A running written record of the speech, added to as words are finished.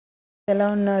ఎలా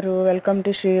ఉన్నారు? Welcome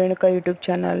to Shri Renuka YouTube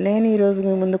channel. నేను ఈరోజు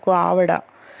మీ ముందుకు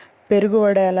పెరుగు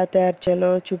వడ ఎలా తయారు చేయాలో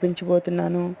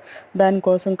చూపించబోతున్నాను.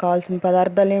 దానికోసం కావాల్సిన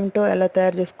పదార్థాలు ఏమిటో ఎలా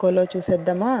తయారు చేసుకోవాలో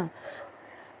చూసేద్దామా.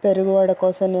 పెరుగు వడ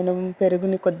కోసం నేను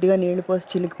పెరుగుని కొద్దిగా నీళ్లు పోసి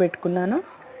చిలికి పెట్టుకున్నాను.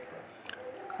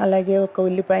 అలాగే ఒక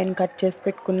ఉల్లిపాయను కట్ చేసి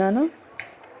పెట్టుకున్నాను.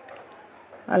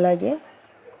 అలాగే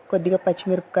కొద్దిగా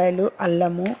పచ్చిమిరపకాయలు,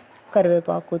 అల్లము,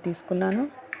 కరివేపాకు తీసుకున్నాను.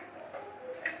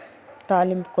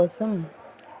 తాలింపు కోసం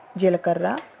జీలకర్ర,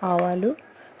 ఆవాలు,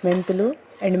 మెంతులు,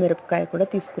 ఎండుమిరపకాయ కూడా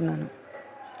తీసుకున్నాను.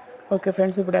 ఓకే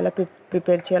ఫ్రెండ్స్, ఇప్పుడు ఎలా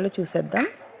ప్రిపేర్ చేయాలో చూసేద్దాం.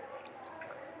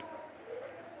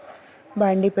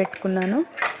 బాండీ పెట్టుకున్నాను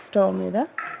స్టవ్ మీద.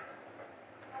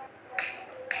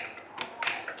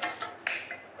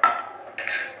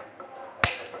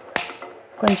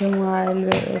 కొంచెం ఆయిల్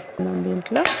వేసుకున్నాను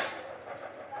దీంట్లో.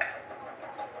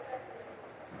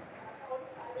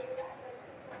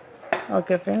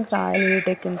 ఓకే ఫ్రెండ్స్, ఆయిల్ హీట్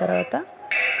ఎక్కిన తర్వాత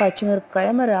పచ్చిమిరపకాయ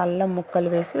మరి అల్లం ముక్కలు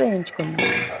వేసి వేయించుకుందాం.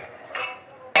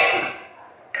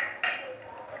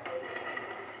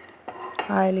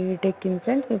 ఆయిల్ హీట్ ఎక్కింది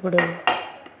ఫ్రెండ్స్. ఇప్పుడు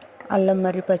అల్లం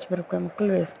మరి పచ్చిమిరపకాయ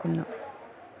ముక్కలు వేసుకుందాం.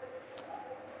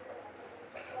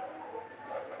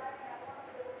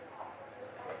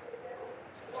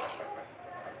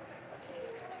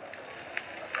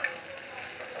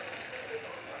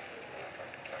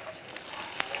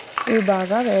 ఇవి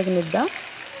బాగా వేగనిద్దాం.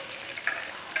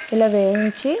 ఇలా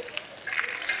వేయించి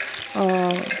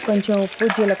కొంచెం ఉప్పు,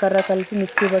 జీలకర్ర కలిసి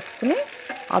మిక్సీ పట్టుకుని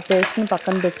ఆ పేస్ట్ని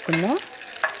పక్కన పెట్టుకుందాం.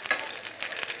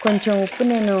 కొంచెం ఉప్పు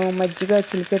నేను మజ్జిగ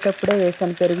చిలికేటప్పుడే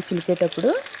వేసాను, పెరుగు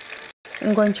చిలికేటప్పుడు.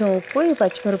 ఇంకొంచెం ఉప్పు ఈ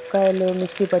పచ్చిమిరపకాయలు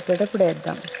మిక్సీ పట్టేటప్పుడు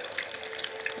వేద్దాం.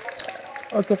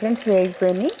 ఓకే ఫ్రెండ్స్,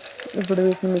 వేగిపోయినాయి. ఇప్పుడు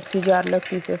వీటిని మిక్సీ జార్లోకి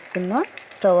తీసేసుకుందాం.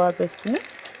 స్టవ్ ఆపేసుకుని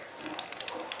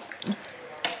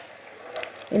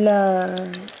ఇలా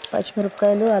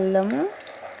పచ్చిమిరపకాయలు,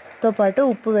 అల్లముతో పాటు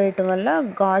ఉప్పు వేయటం వల్ల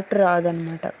ఘాటు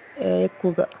రాదనమాట.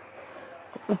 ఎక్కువగా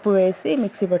ఉప్పు వేసి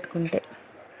మిక్సీ పట్టుకుంటే.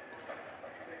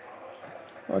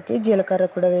 ఓకే, జీలకర్ర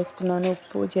కూడా వేసుకున్నాను.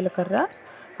 ఉప్పు, జీలకర్ర,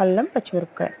 అల్లం,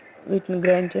 పచ్చిమిరపకాయ వీటిని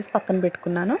గ్రైండ్ చేసి పక్కన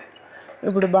పెట్టుకున్నాను.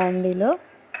 ఇప్పుడు బాండీలో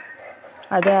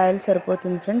అదే ఆయిల్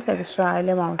సరిపోతుంది ఫ్రెండ్స్, ఎక్స్ట్రా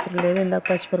ఆయిల్ ఏం అవసరం లేదు. ఇందాక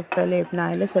పచ్చిమిరపకాయలు వేపిన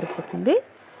ఆయిలే సరిపోతుంది.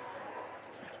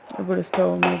 ఇప్పుడు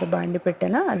స్టవ్ మీద బాండీ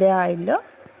పెట్టాను. అదే ఆయిల్లో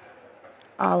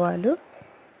ఆవాలు,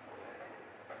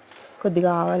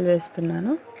 కొద్దిగా ఆవాలు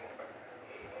వేస్తున్నాను.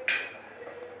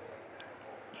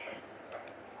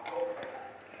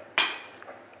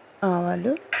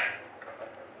 ఆవాలు,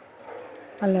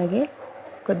 అలాగే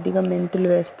కొద్దిగా మెంతులు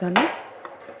వేస్తాను.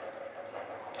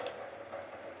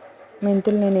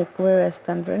 మెంతులు నేను ఎక్కువ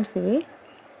వేస్తాను ఫ్రెండ్స్, ఇవి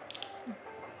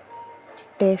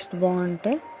టేస్ట్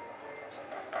బాగుంటాయి.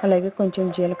 అలాగే కొంచెం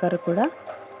జీలకర్ర కూడా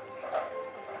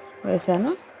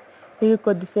వేసాను. ఇవి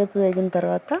కొద్దిసేపు వేగిన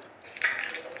తర్వాత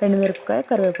ఎండుమిరపకాయ,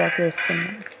 కరివేపాకు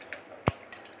వేసుకున్నాం.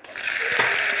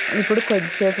 ఇప్పుడు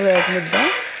కొద్దిసేపు వేగనిద్దాం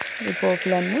ఈ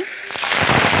పోపులన్నీ.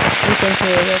 ఇవి కొంచెం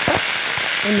వేగాక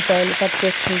ఉల్లిపాయలు కట్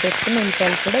చేసుకుని పెట్టుకుని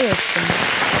ఉల్లిపాయలు కూడా వేసుకున్నాం.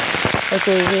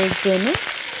 ఓకే, వేగిపోయి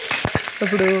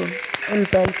ఇప్పుడు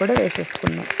ఉల్లిపాయలు కూడా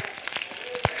వేసేసుకున్నాం.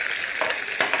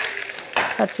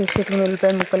 కట్ చేసి పెట్టుకుని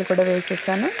ఉల్లిపాయ ముక్కలు కూడా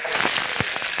వేసేసాను.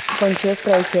 కొంచెం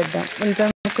ఫ్రై చేద్దాం. ఉల్లిపాయ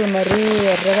ముక్కలు మరీ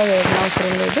ఎర్రగా వేయడం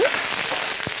అవసరం లేదు,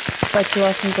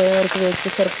 పచ్చివాసన పోయే వరకు వేస్తే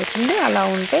సరిపోతుంది. అలా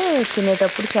ఉంటే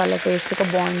తినేటప్పుడు చాలా టేస్ట్గా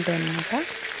బాగుంటాయి అన్నమాట.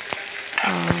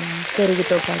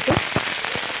 పెరుగుతో పాటు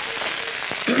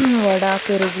వడ,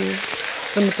 పెరుగు,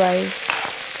 ఉల్లిపాయ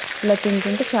ఇలా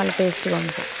తింటుంటే చాలా టేస్ట్గా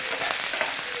ఉంటుంది.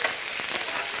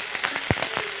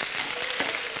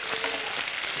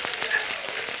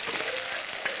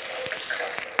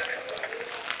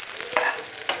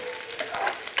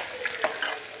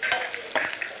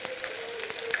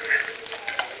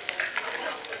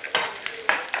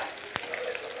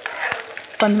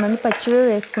 కొంతమంది పచ్చివే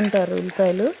వేసుకుంటారు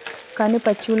ఉల్లిపాయలు, కానీ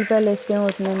పచ్చి ఉల్లిపాయలు వేస్తే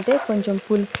ఏమవుతుందంటే కొంచెం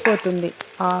పులిసిపోతుంది.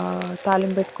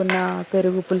 తాలింపు పెట్టుకున్న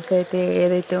పెరుగు పులుసు అయితే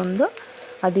ఏదైతే ఉందో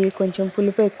అది కొంచెం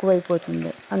పులుపు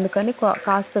ఎక్కువైపోతుంది. అందుకని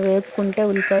కాస్త వేపుకుంటే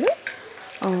ఉల్లిపాయలు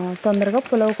తొందరగా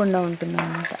పులవకుండా ఉంటుంది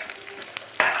అన్నమాట.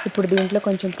 ఇప్పుడు దీంట్లో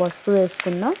కొంచెం పసుపు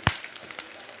వేసుకుందాం.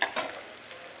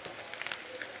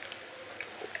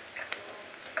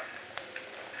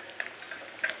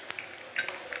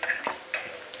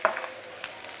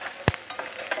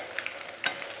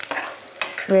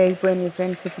 వేగిపోయినాయి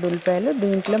ఫ్రెండ్స్ ఇప్పుడు ఉల్లిపాయలు.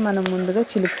 దీంట్లో మనం ముందుగా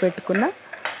చిలికి పెట్టుకున్న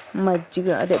మజ్జిగ,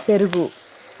 అదే పెరుగు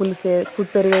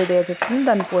పెరుగు ఏదైతే పెట్టుకుని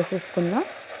దాన్ని పోసేసుకుందాం.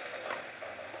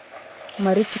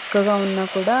 మరీ చిక్కగా ఉన్నా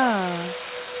కూడా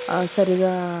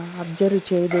సరిగా అబ్జర్వ్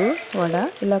చేయదు వడ.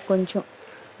 ఇలా కొంచెం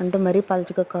అంటే మరీ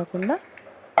పలచగా కాకుండా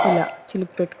ఇలా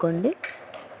చిలికి పెట్టుకోండి.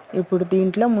 ఇప్పుడు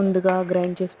దీంట్లో ముందుగా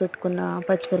గ్రైండ్ చేసి పెట్టుకున్న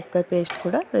పచ్చిమిరపకాయ పేస్ట్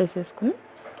కూడా వేసేసుకుని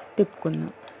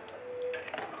తిప్పుకుందాం.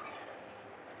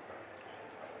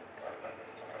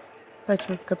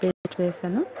 పచ్చిమిరపకాయ పేస్ట్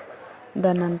వేసాను,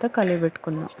 దాన్ని అంతా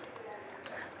కలిపెట్టుకుందాం.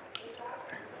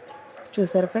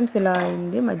 చూసారా ఫ్రెండ్స్, ఇలా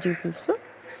అయింది మజ్జిగ పులుసు.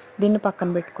 దీన్ని పక్కన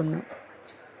పెట్టుకుందాం.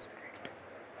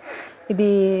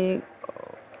 ఇది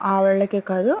ఆవళ్ళకే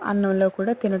కాదు, అన్నంలో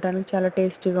కూడా తినడానికి చాలా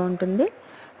టేస్టీగా ఉంటుంది.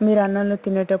 మీరు అన్నంలో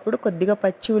తినేటప్పుడు కొద్దిగా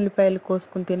పచ్చి ఉల్లిపాయలు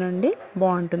కోసుకుని తినండి,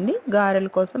 బాగుంటుంది. గారెల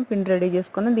కోసం పిండి రెడీ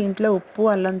చేసుకుని దీంట్లో ఉప్పు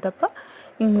అల్లం తప్ప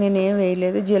ఇంక నేనేం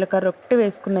వేయలేదు. జీలకర్ర ఒకటి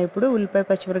వేసుకున్నా. ఇప్పుడు ఉల్లిపాయ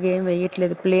పచ్చిమిరపకాయ ఏం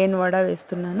వేయట్లేదు, ప్లేన్ వడ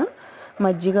వేస్తున్నాను.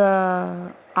 మజ్జిగ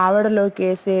ఆవడలోకి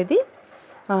వేసేది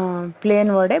ప్లేన్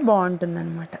వడే బాగుంటుంది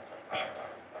అన్నమాట.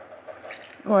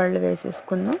 వాళ్ళు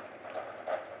వేసేసుకుందాం.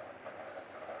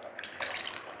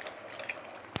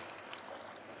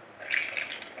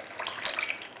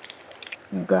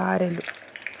 గారెలు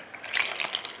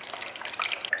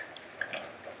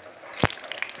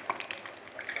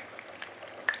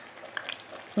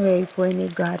వేగిపోయిన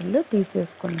గారెలు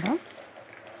తీసేసుకుందాం.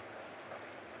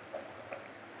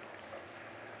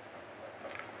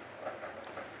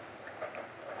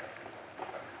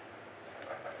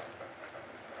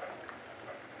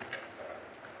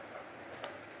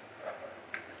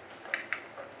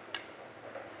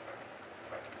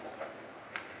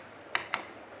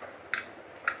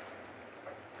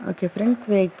 ఓకే ఫ్రెండ్స్,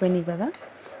 వేగిపోయినాయి కదా,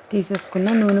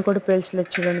 తీసేసుకున్నాం. నూనె కూడా పీల్చలేదు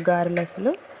చూడండి గారెలు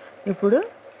అసలు. ఇప్పుడు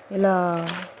ఇలా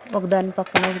ఒకదాని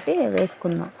పక్కన ఒకటి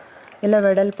వేసుకుందాం. ఇలా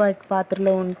వెడల్పాటి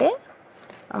పాత్రలో ఉంటే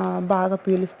బాగా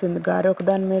పీలుస్తుంది గారె.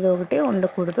 ఒకదాని మీద ఒకటి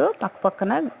ఉండకూడదు, పక్క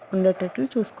పక్కన ఉండేటట్లు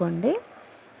చూసుకోండి.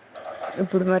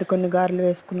 ఇప్పుడు మరికొన్ని గారెలు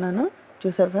వేసుకున్నాను.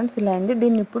 చూసారు ఫ్రెండ్స్, ఇలా అయింది.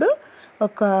 దీన్ని ఇప్పుడు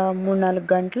ఒక 3-4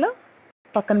 గంటలు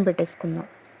పక్కన పెట్టేసుకుందాం.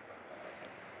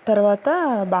 తర్వాత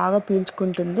బాగా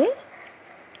పీల్చుకుంటుంది.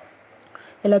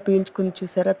 ఇలా పీల్చుకుని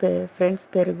చూసారా ఫ్రెండ్స్,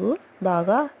 పెరుగు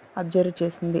బాగా అబ్జర్వ్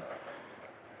చేసింది.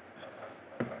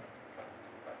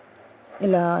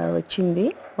 ఇలా వచ్చింది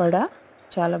వడ,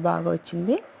 చాలా బాగా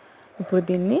వచ్చింది. ఇప్పుడు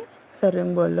దీన్ని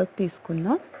సర్వింగ్ బౌల్లోకి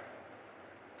తీసుకుందాం.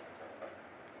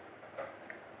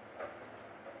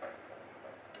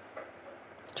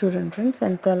 చూడండి ఫ్రెండ్స్,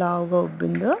 ఎంత లావుగా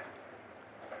ఉబ్బిందో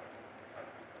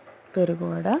పెరుగు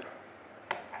వడ.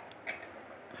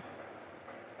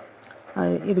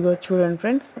 ఇదిగో చూడండి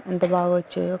ఫ్రెండ్స్, ఎంత బాగా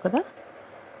వచ్చాయో కదా,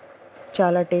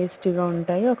 చాలా టేస్టీగా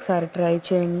ఉంటాయి. ఒకసారి ట్రై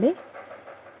చేయండి.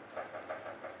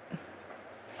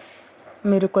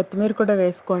 మీరు కొత్తిమీర కూడా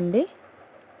వేసుకోండి.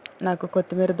 నాకు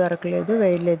కొత్తిమీర దొరకలేదు,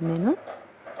 వేయలేదు నేను.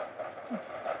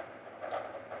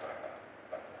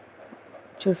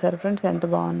 చూసారు ఫ్రెండ్స్, ఎంత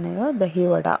బాగున్నాయో. దహి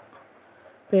వడ,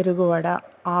 పెరుగు వడ,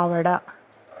 ఆవడ.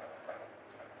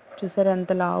 చూసారు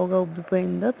ఎంత లావుగా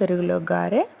ఉబ్బిపోయిందో పెరుగులో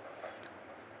గారె.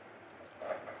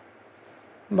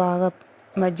 బాగా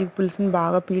మజ్జిగ పులుసుని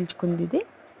బాగా పీల్చుకుంది ఇది.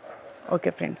 Okay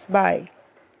friends, bye.